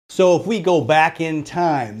So if we go back in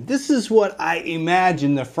time, this is what I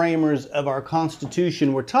imagine the framers of our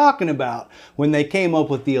Constitution were talking about when they came up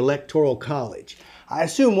with the Electoral College. I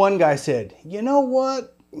assume one guy said, you know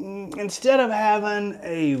what? Instead of having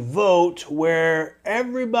a vote where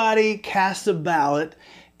everybody casts a ballot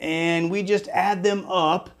and we just add them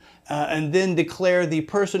up and then declare the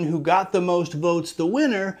person who got the most votes the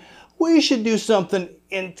winner, we should do something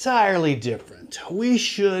entirely different. We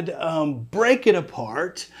should break it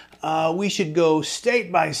apart. We should go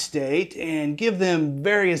state by state and give them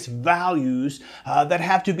various values that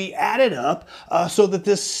have to be added up so that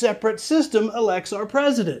this separate system elects our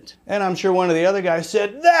president. And I'm sure one of the other guys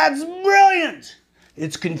said, that's brilliant!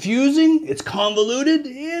 It's confusing, it's convoluted,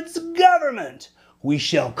 it's government. We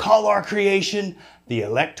shall call our creation the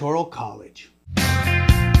Electoral College.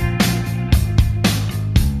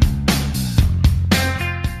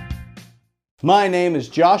 My name is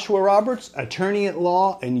Joshua Roberts, attorney at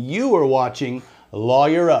law, and you are watching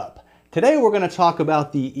Lawyer Up. Today we're going to talk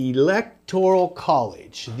about the Electoral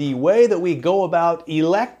College, the way that we go about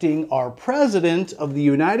electing our President of the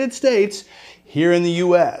United States here in the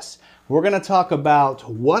U.S. We're going to talk about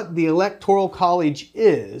what the Electoral College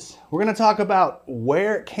is. We're going to talk about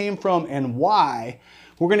where it came from and why.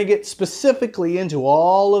 We're going to get specifically into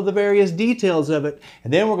all of the various details of it,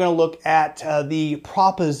 and then we're going to look at the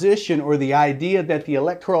proposition or the idea that the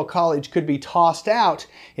Electoral College could be tossed out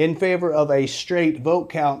in favor of a straight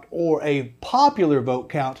vote count or a popular vote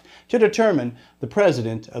count to determine the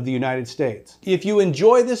President of the United States. If you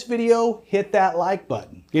enjoy this video, hit that like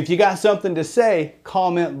button. If you got something to say,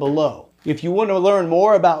 comment below. If you want to learn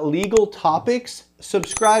more about legal topics,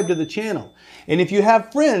 subscribe to the channel. And if you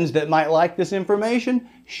have friends that might like this information,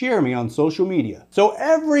 share me on social media. So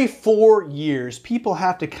every 4 years, people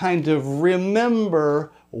have to kind of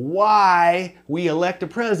remember why we elect a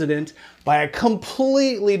president by a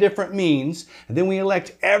completely different means than we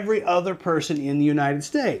elect every other person in the United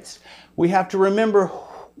States. We have to remember,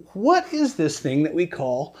 what is this thing that we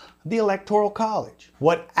call the Electoral College?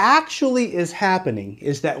 What actually is happening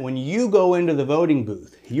is that when you go into the voting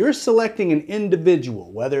booth, you're selecting an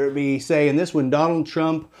individual, whether it be, say, in this one, Donald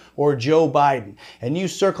Trump or Joe Biden, and you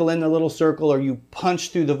circle in the little circle or you punch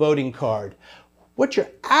through the voting card. What you're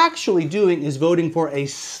actually doing is voting for a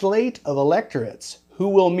slate of electorates who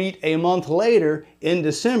will meet a month later in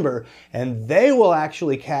December, and they will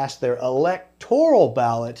actually cast their electoral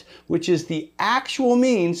ballot, which is the actual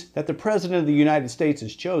means that the President of the United States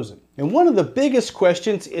is chosen. And one of the biggest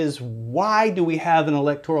questions is, why do we have an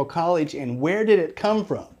Electoral College and where did it come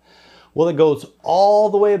from? Well, it goes all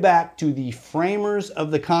the way back to the framers of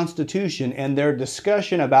the Constitution and their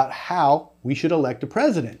discussion about how we should elect a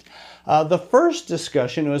president. The first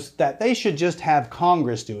discussion was that they should just have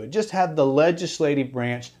Congress do it, just have the legislative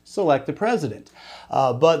branch select the president.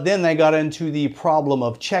 But then they got into the problem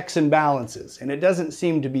of checks and balances, and it doesn't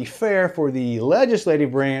seem to be fair for the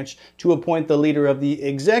legislative branch to appoint the leader of the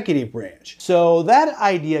executive branch. So that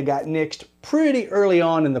idea got nixed pretty early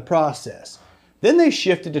on in the process. Then they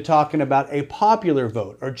shifted to talking about a popular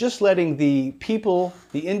vote, or just letting the people,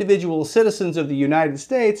 the individual citizens of the United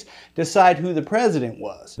States, decide who the president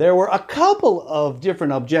was. There were a couple of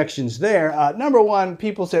different objections there. Number one,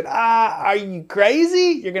 people said, are you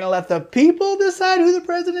crazy? You're going to let the people decide who the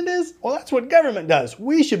president is? Well, that's what government does.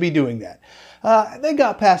 We should be doing that. They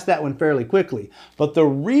got past that one fairly quickly. But the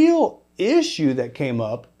real issue that came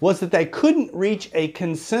up was that they couldn't reach a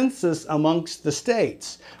consensus amongst the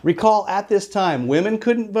states. Recall, at this time, women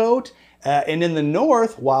couldn't vote, and in the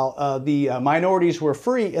North, while the minorities were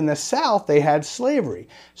free, in the South they had slavery.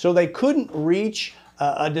 So they couldn't reach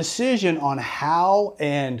a decision on how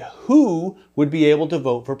and who would be able to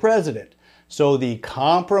vote for president. So the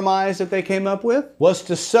compromise that they came up with was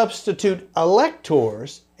to substitute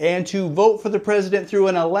electors and to vote for the president through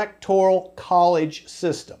an electoral college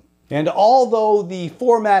system. And although the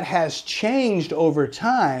format has changed over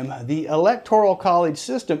time, the Electoral College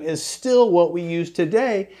system is still what we use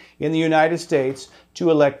today in the United States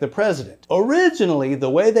to elect the president. Originally, the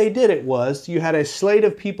way they did it was you had a slate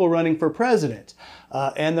of people running for president,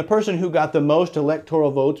 and the person who got the most electoral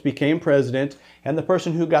votes became president, and the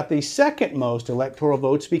person who got the second most electoral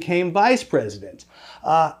votes became vice president.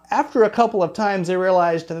 After a couple of times, they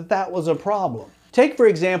realized that that was a problem. Take, for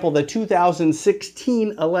example, the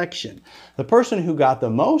 2016 election. The person who got the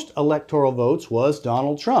most electoral votes was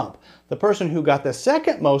Donald Trump. The person who got the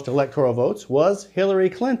second most electoral votes was Hillary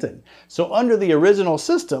Clinton. So under the original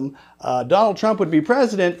system, Donald Trump would be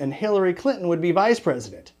president and Hillary Clinton would be vice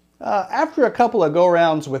president. After a couple of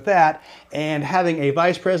go-rounds with that and having a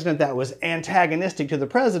vice president that was antagonistic to the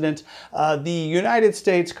president, the United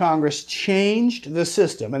States Congress changed the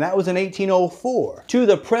system, and that was in 1804, to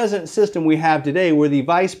the present system we have today where the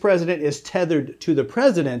vice president is tethered to the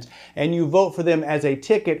president and you vote for them as a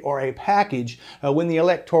ticket or a package when the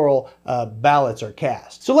electoral ballots are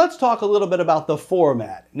cast. So let's talk a little bit about the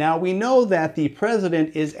format. Now we know that the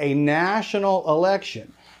president is a national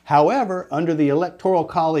election. However, under the Electoral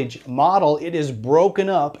College model, it is broken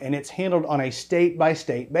up and it's handled on a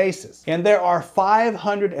state-by-state basis. And there are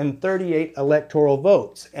 538 electoral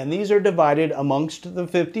votes, and these are divided amongst the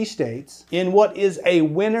 50 states in what is a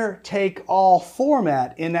winner-take-all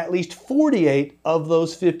format in at least 48 of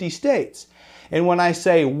those 50 states. And when I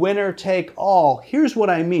say winner-take-all, here's what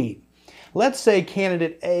I mean. Let's say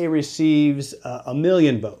candidate A receives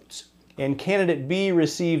 1,000,000 votes, and candidate B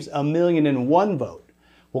receives 1,000,001 votes.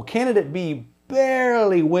 Well, candidate B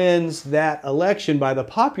barely wins that election by the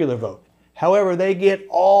popular vote. However, they get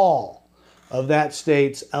all of that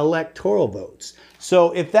state's electoral votes.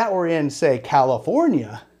 So if that were in, say,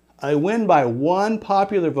 California, a win by one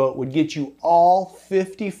popular vote would get you all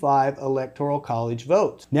 55 Electoral College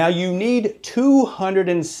votes. Now you need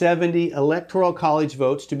 270 Electoral College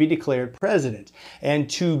votes to be declared president. And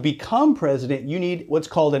to become president, you need what's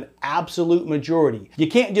called an absolute majority. You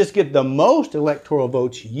can't just get the most electoral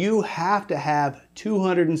votes, you have to have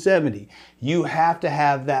 270. You have to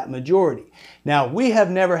have that majority. Now, we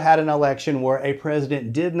have never had an election where a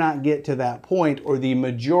president did not get to that point or the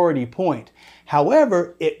majority point.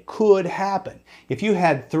 However, it could happen. If you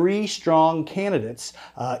had 3 strong candidates,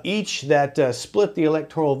 each that split the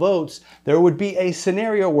electoral votes, there would be a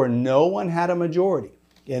scenario where no one had a majority.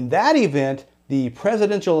 In that event, the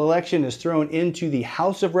presidential election is thrown into the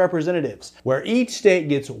House of Representatives, where each state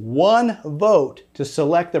gets 1 vote to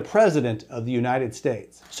select the President of the United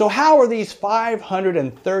States. So how are these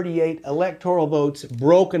 538 electoral votes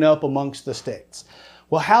broken up amongst the states?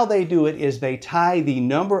 Well, how they do it is they tie the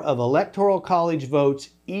number of Electoral College votes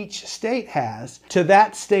each state has to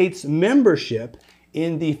that state's membership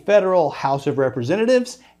in the federal House of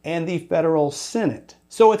Representatives and the federal Senate.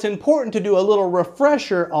 So it's important to do a little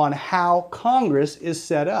refresher on how Congress is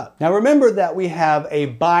set up. Now remember that we have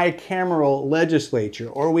a bicameral legislature,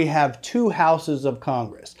 or we have 2 houses of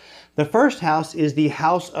Congress. The first house is the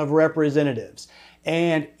House of Representatives.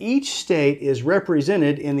 And each state is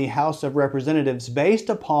represented in the House of Representatives based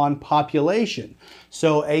upon population.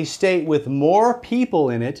 So a state with more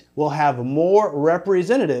people in it will have more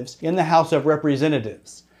representatives in the House of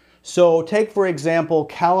Representatives. So take, for example,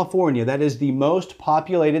 California. That is the most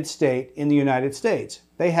populated state in the United States.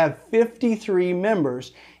 They have 53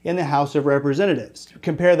 members in the House of Representatives.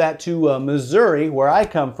 Compare that to Missouri, where I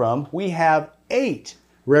come from. We have 8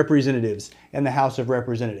 representatives in the House of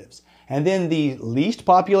Representatives. And then the least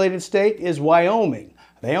populated state is Wyoming.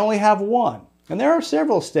 They only have 1. And there are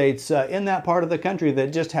several states in that part of the country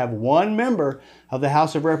that just have 1 member of the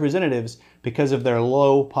House of Representatives because of their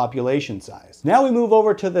low population size. Now we move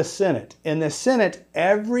over to the Senate. In the Senate,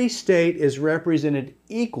 every state is represented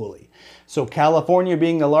equally. So California,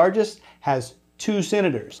 being the largest, has 2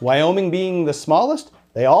 senators. Wyoming being the smallest,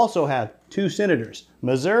 they also have 2 senators.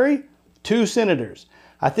 Missouri, 2 senators.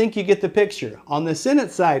 I think you get the picture. On the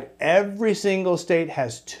Senate side, every single state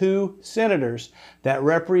has 2 senators that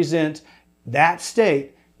represent that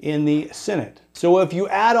state in the Senate. So if you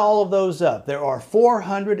add all of those up, there are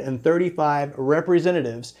 435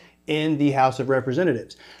 representatives in the House of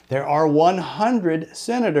Representatives. There are 100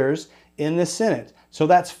 senators in the Senate. So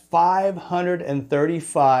that's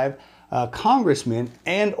 535 congressmen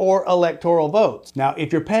and or electoral votes. Now,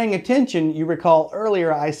 if you're paying attention, you recall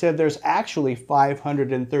earlier I said there's actually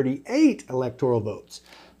 538 electoral votes.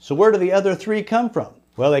 So where do the other 3 come from?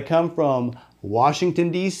 Well, they come from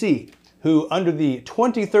Washington, D.C., who under the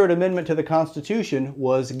 23rd Amendment to the Constitution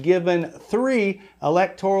was given 3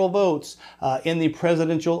 electoral votes in the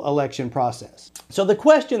presidential election process. So the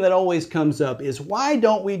question that always comes up is, why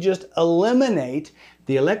don't we just eliminate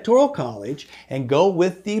the Electoral College and go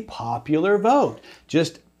with the popular vote?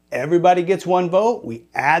 Just everybody gets 1 vote, we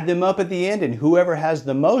add them up at the end, and whoever has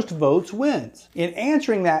the most votes wins. In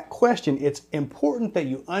answering that question, it's important that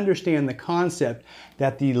you understand the concept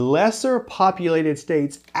that the lesser populated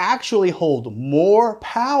states actually hold more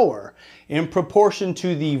power in proportion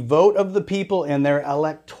to the vote of the people and their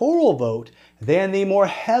electoral vote than the more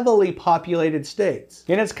heavily populated states.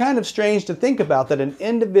 And it's kind of strange to think about that an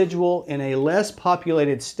individual in a less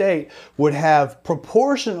populated state would have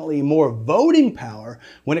proportionately more voting power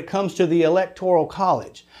when it comes to the Electoral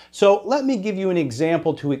College. So let me give you an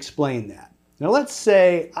example to explain that. Now let's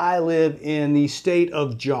say I live in the state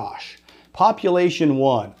of Josh. Population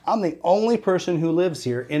 1. I'm the only person who lives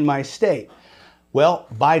here in my state. Well,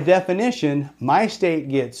 by definition, my state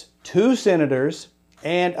gets 2 senators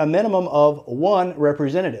and a minimum of 1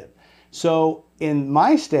 representative. So in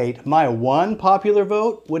my state, my 1 popular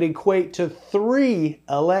vote would equate to 3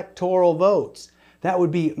 electoral votes. That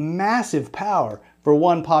would be massive power for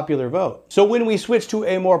 1 popular vote. So when we switch to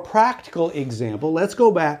a more practical example, let's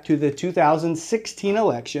go back to the 2016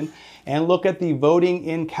 election and look at the voting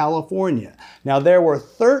in California. Now there were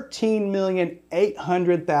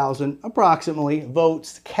 13,800,000 approximately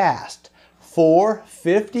votes cast for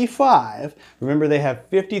 55. Remember, they have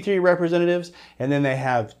 53 representatives and then they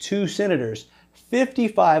have 2 senators,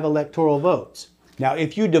 55 electoral votes. Now,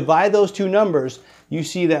 if you divide those 2 numbers, you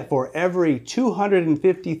see that for every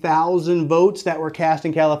 250,000 votes that were cast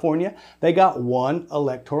in California, they got 1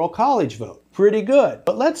 electoral college vote. Pretty good.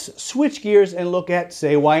 But let's switch gears and look at,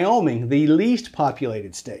 say, Wyoming, the least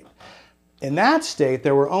populated state. In that state,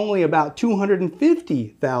 there were only about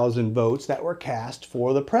 250,000 votes that were cast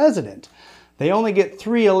for the president. They only get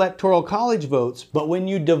 3 electoral college votes, but when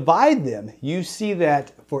you divide them, you see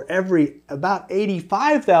that for every about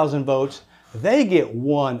 85,000 votes, they get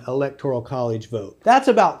 1 electoral college vote. That's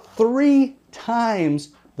about 3 times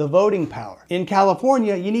the voting power. In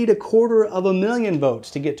California, you need 250,000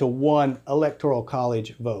 votes to get to 1 electoral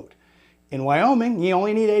college vote. In Wyoming, you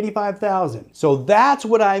only need 85,000. So that's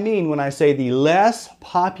what I mean when I say the less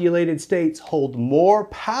populated states hold more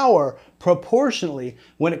power proportionally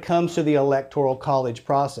when it comes to the electoral college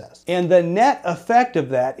process. And the net effect of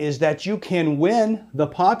that is that you can win the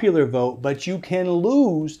popular vote, but you can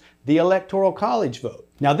lose the electoral college vote.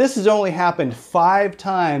 Now, this has only happened 5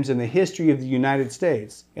 times in the history of the United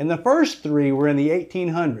States, and the first 3 were in the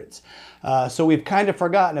 1800s. So we've kind of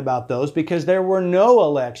forgotten about those because there were no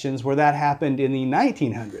elections where that happened in the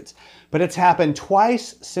 1900s. But it's happened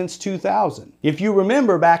twice since 2000. If you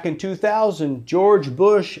remember, back in 2000, George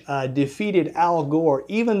Bush defeated Al Gore,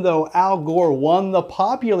 even though Al Gore won the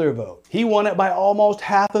popular vote. He won it by almost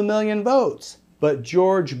 500,000 votes. But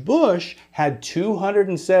George Bush had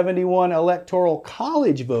 271 electoral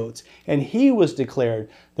college votes, and he was declared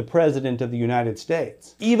the President of the United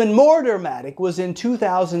States. Even more dramatic was in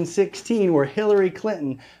 2016, where Hillary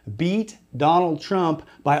Clinton beat Donald Trump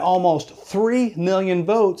by almost 3 million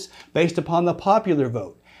votes based upon the popular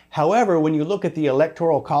vote. However, when you look at the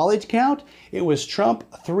electoral college count, it was Trump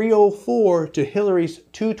 304 to Hillary's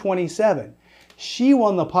 227. She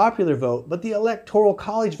won the popular vote, but the electoral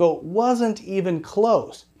college vote wasn't even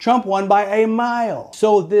close. Trump won by a mile.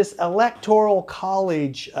 So this electoral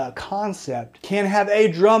college concept can have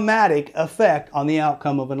a dramatic effect on the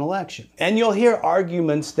outcome of an election. And you'll hear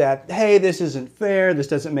arguments that, hey, this isn't fair, this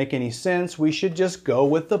doesn't make any sense, we should just go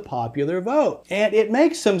with the popular vote. And it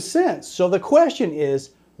makes some sense. So the question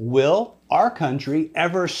is, will our country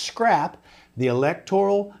ever scrap the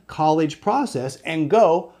electoral college process and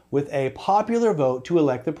go with a popular vote to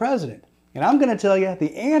elect the president? And I'm going to tell you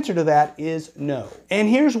the answer to that is no. And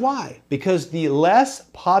here's why. Because the less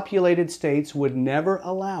populated states would never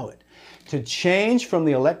allow it. To change from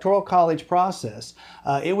the electoral college process,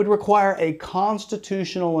 it would require a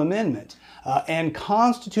constitutional amendment. And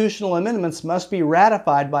constitutional amendments must be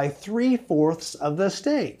ratified by 3/4 of the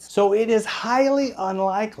states. So it is highly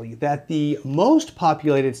unlikely that the most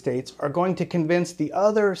populated states are going to convince the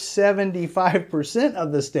other 75%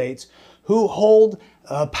 of the states who hold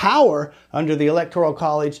power under the Electoral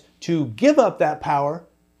College to give up that power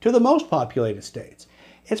to the most populated states.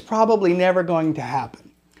 It's probably never going to happen.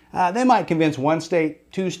 They might convince 1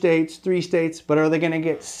 state, 2 states, 3 states, but are they going to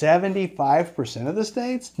get 75% of the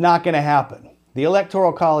states? Not going to happen. The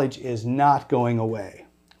Electoral College is not going away.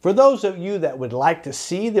 For those of you that would like to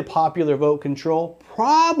see the popular vote control,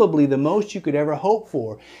 probably the most you could ever hope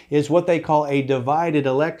for is what they call a divided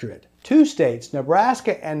electorate. 2 states,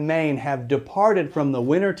 Nebraska and Maine, have departed from the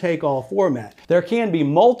winner-take-all format. There can be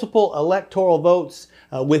multiple electoral votes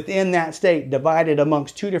within that state divided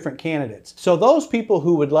amongst 2 different candidates. So those people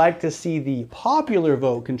who would like to see the popular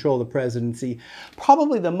vote control the presidency,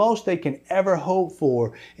 probably the most they can ever hope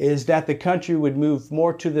for is that the country would move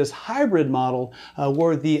more to this hybrid model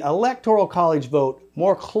where the electoral college vote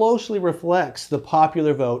more closely reflects the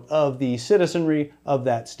popular vote of the citizenry of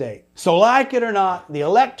that state. So like it or not, the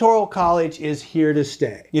Electoral College is here to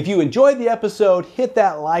stay. If you enjoyed the episode, hit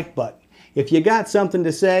that like button. If you got something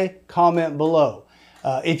to say, comment below.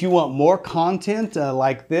 If you want more content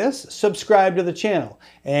like this, subscribe to the channel.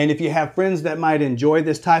 And if you have friends that might enjoy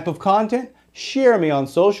this type of content, share me on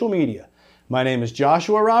social media. My name is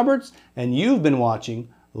Joshua Roberts, and you've been watching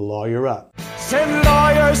Lawyer Up. and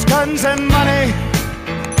lawyers, guns and money.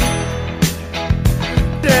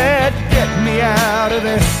 Dad, get me out of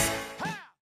this.